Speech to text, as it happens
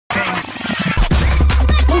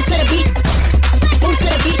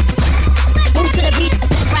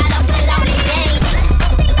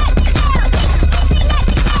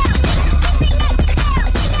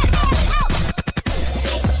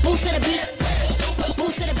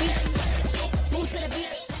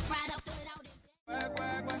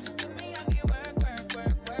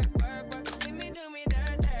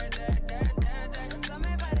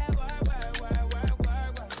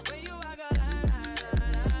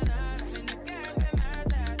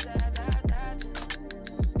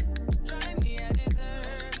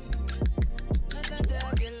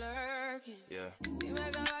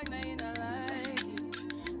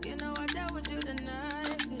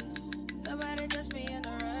touch me in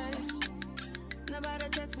a rush. Nobody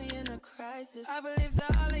text me in a crisis. I believe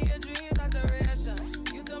that all of your dreams are duration.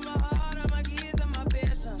 You took my heart, all my keys, and my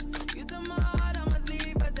patience. You took my heart, I must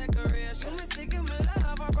leave a decoration. You mistaken my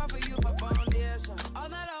love, I brought for you for foundation. All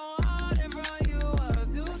that I wanted from you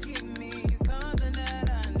was to give me something that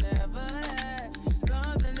I never had,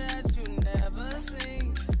 something that you never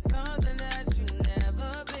seen, something that you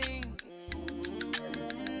never been.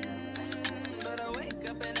 But I wake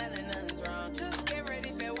up and nothing's wrong. Just get ready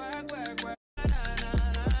for work, work, work.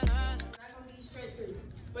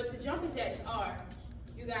 But the jumping jacks are,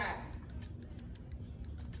 you got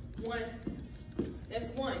one, that's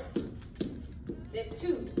one, that's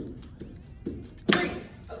two, three.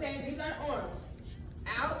 Okay, these are arms.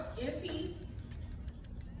 Out, in a T,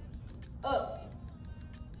 up,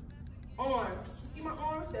 arms. You see my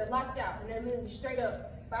arms? They're locked out and they're literally straight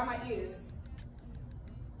up by my ears.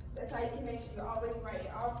 That's how you can make sure you're always right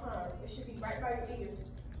at all times. It should be right by your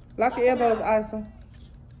ears. Lock your elbows, Isa.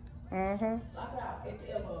 Lock out at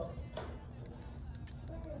the elbow.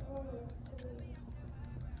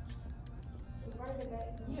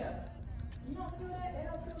 Yeah. You don't feel that? They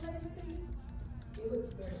don't feel lazy to you? It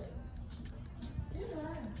looks very lazy. It's all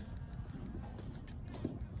right.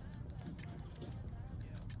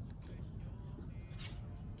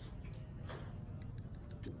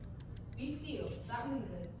 Be still. Stop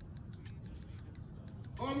moving.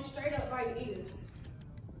 Arms straight up by your ears.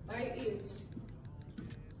 By your ears.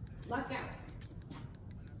 Lock out.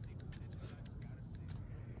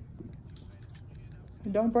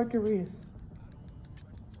 Don't break your wrist.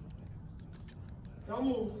 Don't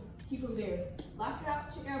move. Keep them there. Lock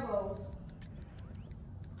out your elbows.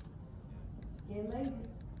 It's getting lazy.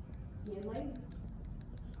 It's getting lazy.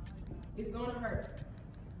 It's gonna hurt.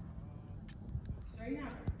 Straighten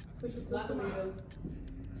out. Push your lock them out.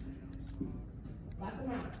 Lock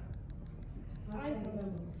them out.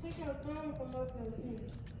 Take your thumb from up your ear.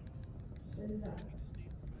 Shut it out.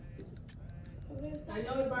 I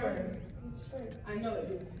know it burns. I know it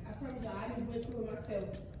do. I promise y'all, I done went through it myself.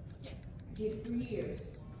 Did it for years.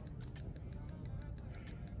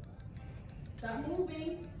 Stop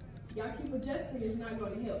moving. Y'all keep adjusting, it's not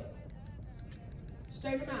going to help.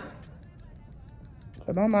 Straighten them out.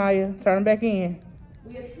 Come on, Maya. Turn them back in.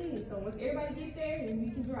 We a team, so once everybody get there, then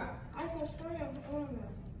we can drop. I said spray your arm now.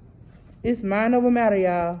 It's mind over matter,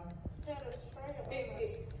 y'all. Fix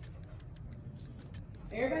it.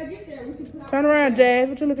 Everybody get there, we can put out. Turn around, Jazz.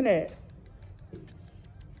 What you looking at?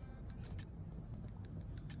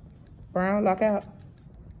 Brown, lock out.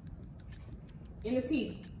 In the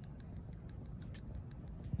teeth.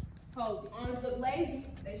 Hold. The arms look lazy.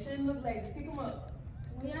 They shouldn't look lazy. Pick them up.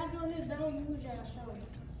 When y'all doing this, don't use y'all shoulder.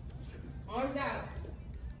 Arms out.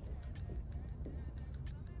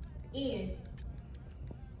 In.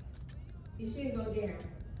 It shouldn't go down.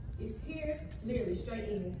 It's here, literally straight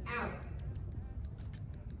in. Out.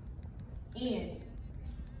 In.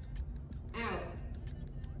 Out.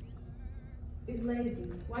 It's lazy.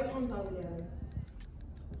 Why your arms all together?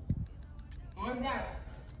 Arms out.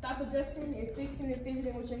 Stop adjusting and fixing and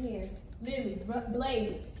fidgeting with your hands. Literally,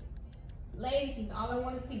 blades. Blades is all I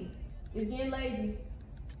want to see. It's getting lazy.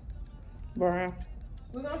 Brown.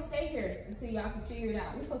 We're going to stay here until y'all can figure it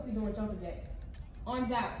out. We're supposed to be doing jumping jacks.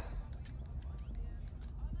 Arms out.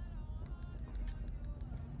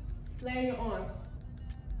 Lay on your arms.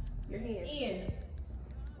 Your hands. In.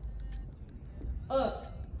 Up.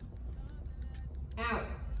 Out.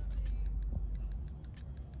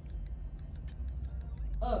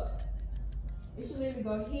 Up. It should literally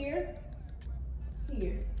go here,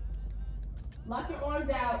 here. Lock your arms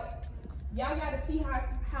out. Y'all gotta see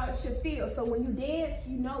how it should feel. So when you dance,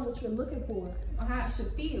 you know what you're looking for or how it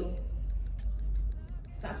should feel.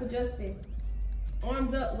 Stop adjusting.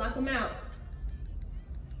 Arms up, lock them out.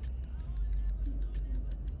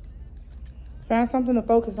 Find something to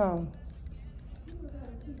focus on.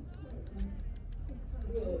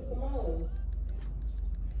 Good, come on.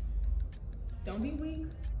 Don't be weak.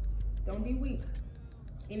 Don't be weak.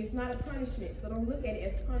 And it's not a punishment, so don't look at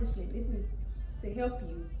it as punishment. This is to help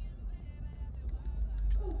you.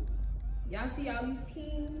 Y'all see all these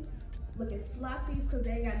teams looking sloppy because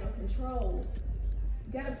they ain't got no control.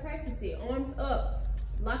 You gotta practice it. Arms up.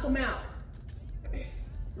 Lock them out.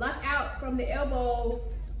 Lock out from the elbows.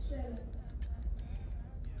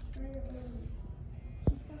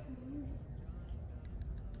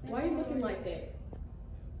 Why are you looking like that?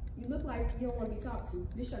 You look like you don't want to be talked to.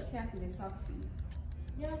 This your captain is talking to you.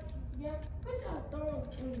 Yeah. Put your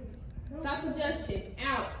thumbs in. Stop adjusting.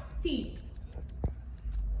 Out. Teeth.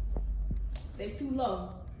 They're too low.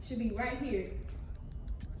 Should be right here.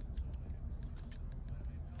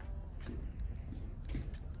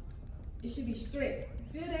 It should be straight.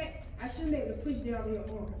 Feel that? I shouldn't be able to push down on your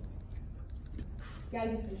arms. Gotta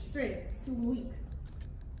get some strength. It's too weak.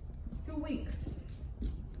 Too weak.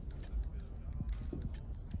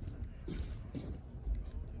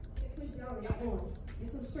 Push down on your arms.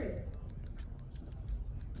 Get some strength.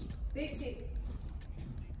 Fix it.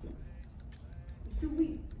 It's too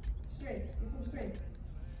weak. Strength. Get some strength.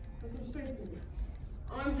 Get some strength in it.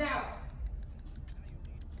 Arms out.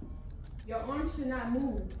 Your arms should not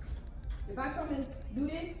move. If I come and do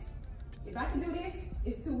this, if I can do this,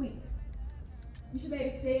 it's too weak. You should be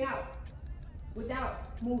able to stay out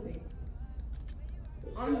without moving.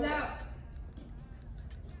 Arms out.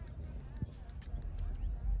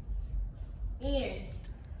 In.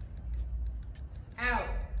 Out.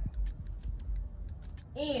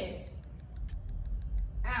 In.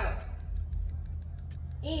 Out.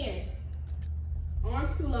 In.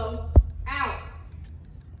 Arms too low. Out.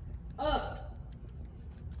 Up.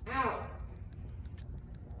 Out.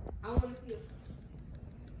 I want to see it.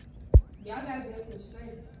 Y'all gotta get some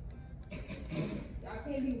strength. Y'all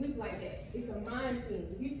can't be weak like that. It's a mind thing.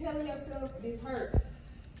 If you telling yourself this hurts,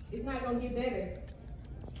 it's not gonna get better.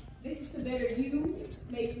 This is to better you,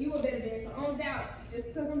 make you a better dancer. Arms out. Just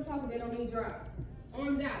because I'm talking, that don't mean drop.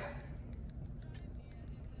 Arms out.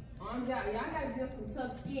 Arms out. Y'all gotta build some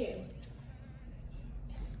tough skin.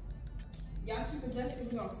 Y'all keep adjusting,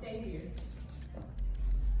 we're gonna stay here.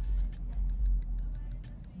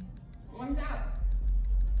 Arms out.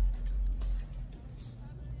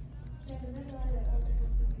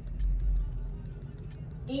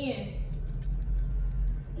 In.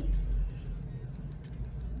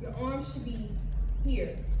 Your arms should be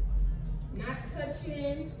here. Not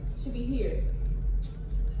touching, should be here.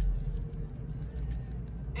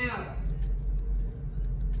 Out.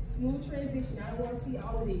 Smooth transition. I don't want to see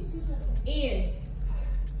all of this. In.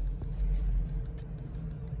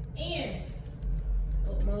 In.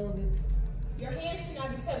 Oh, Moses. Your hands should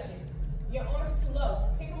not be touching. Your arms too low.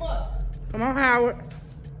 Pick them up. Come on, Howard.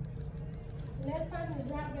 Next person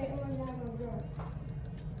drop their arms down on the ground.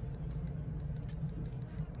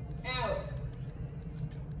 Out.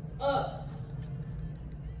 Up.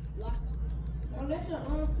 Lock. Don't let your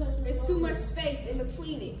arms touch the There's too much space in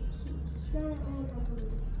between it. Spread your arms up a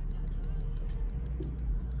little.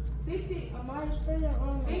 Fix it. Amari, spread your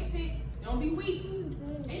arms up. Fix it. Don't be weak.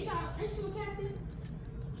 Ain't you a captain?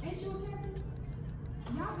 Ain't you a captain?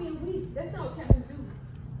 Y'all being weak. That's not what captains do.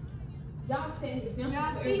 Y'all set an example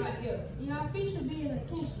for everybody else. Y'all feet should be in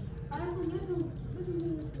attention.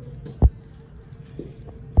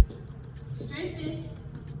 Strengthen.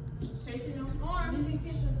 Strengthen those arms. Kiss your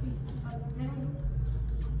feet.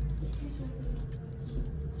 Kiss your feet.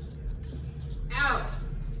 Out.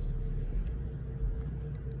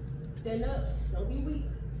 Stand up. Don't be weak.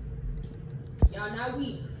 Y'all not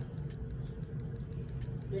weak.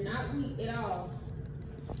 You're not weak at all.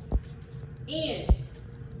 In.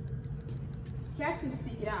 Captain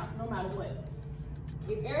stick it out no matter what.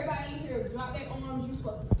 If everybody in here drop their arms, you're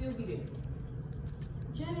supposed to still be there.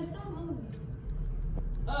 Jenna, stop moving.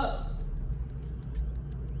 Up.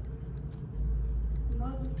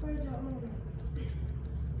 Moses, spread your arms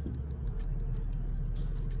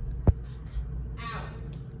out. Out.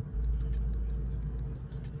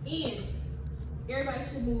 In. Everybody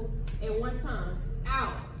should move at one time.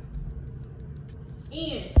 Out.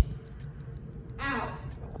 In. Out.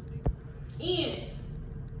 In.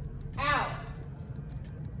 Out.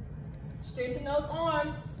 Strengthen those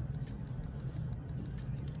arms.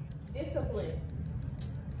 Discipline.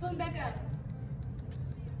 Put them back up.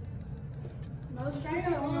 Moses, spread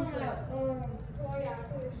your arms out.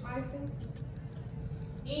 Icing.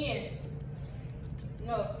 In.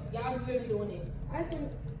 No, y'all really doing this. Icing.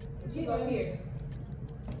 You go here.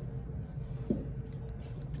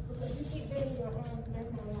 Because you keep bending your arms,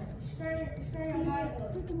 that's not right. Spread your body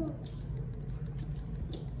up.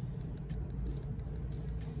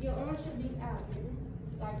 Your arms should be out,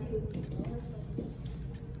 like you.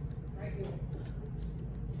 Right here.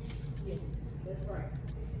 Yes, that's right.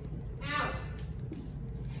 Out.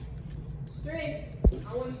 Strength.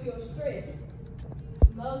 I want to feel strength.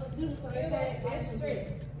 Moses, do the Feel that? That's strength.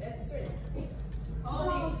 That's strength.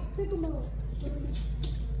 Hold it. Pick them up.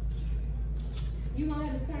 You're going to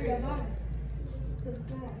have to turn your body to the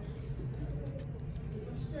side. Get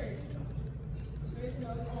some strength. Strengthen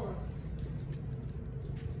those arms.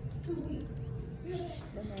 Too weak. Feel that?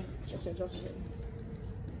 That's your joke.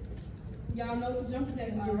 Y'all know what the jumper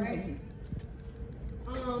jacks are, right?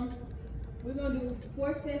 We're gonna do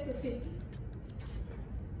 4 sets of 50.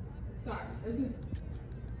 Sorry, let's do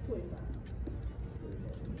 25.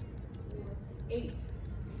 8,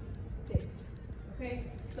 6. Okay?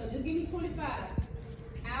 So So just give me 25.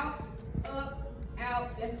 Out, up,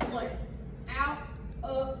 out, that's 1. Out,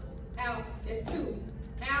 up, out, that's 2.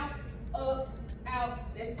 Out, up, out,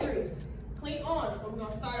 that's 3. Clean arms, so we're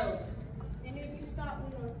gonna start over. And if you stop,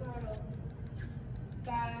 we're gonna start over.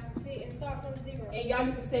 5, 6, and start from 0. And y'all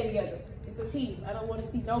need to stay together. It's a team. I don't want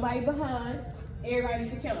to see nobody behind. Everybody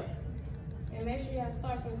needs to count. And make sure y'all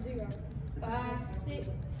start from 0. 5, 6,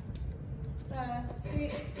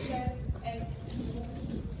 7, 8.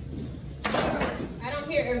 I don't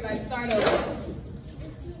care, everybody. Start over.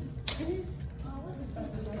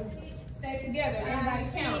 Stay together. Everybody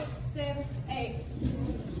count. 6, 7, 8.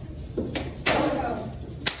 Go.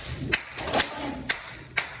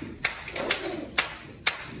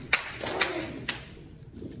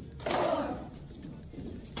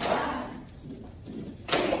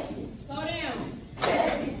 Slow down.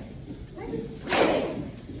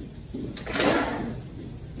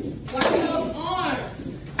 Watch those arms.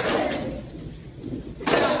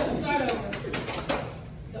 Start over.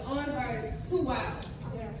 The arms are too wild.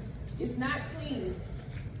 It's not clean.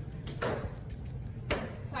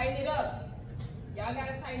 Tighten it up. Y'all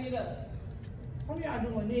gotta tighten it up. How y'all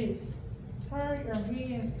doing this? Turn your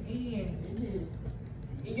hands in.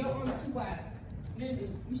 And your arms too wide. Literally,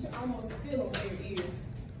 you should almost feel over your ears.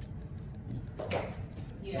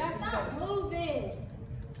 Yeah. Y'all stop moving.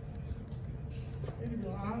 There we go.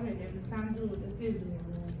 All right, then it's time to do it. Let's do it.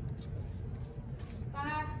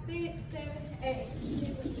 5, 6, 7, 8.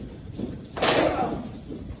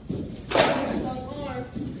 Those arms.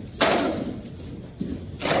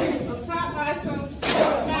 Up top, ISO.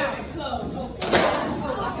 Down. Close. Open.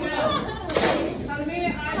 Down. Come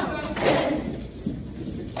in, ISO.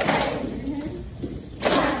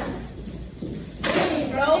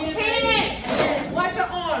 Those hands. Watch your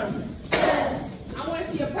arms. I want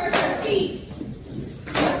to see a perfect T.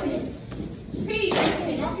 T.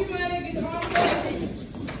 Don't keep my leg. Get your arms up.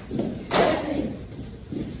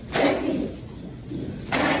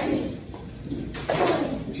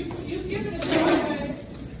 You give it a try, baby.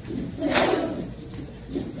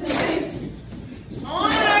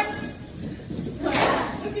 Arms.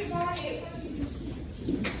 Look at my head.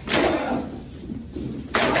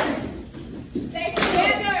 Stay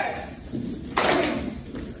together.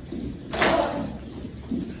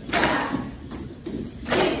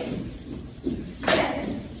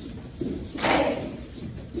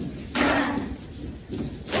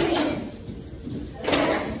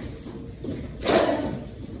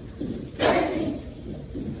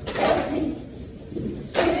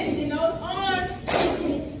 Listen, those arms.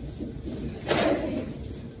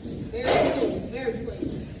 Very clean, very clean.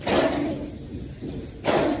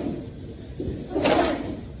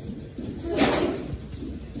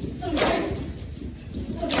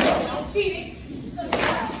 Don't cheat it.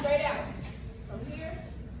 Straight out. From here,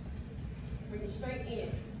 bring it straight in.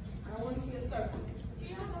 I don't want to see a circle.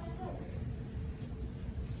 You're not gonna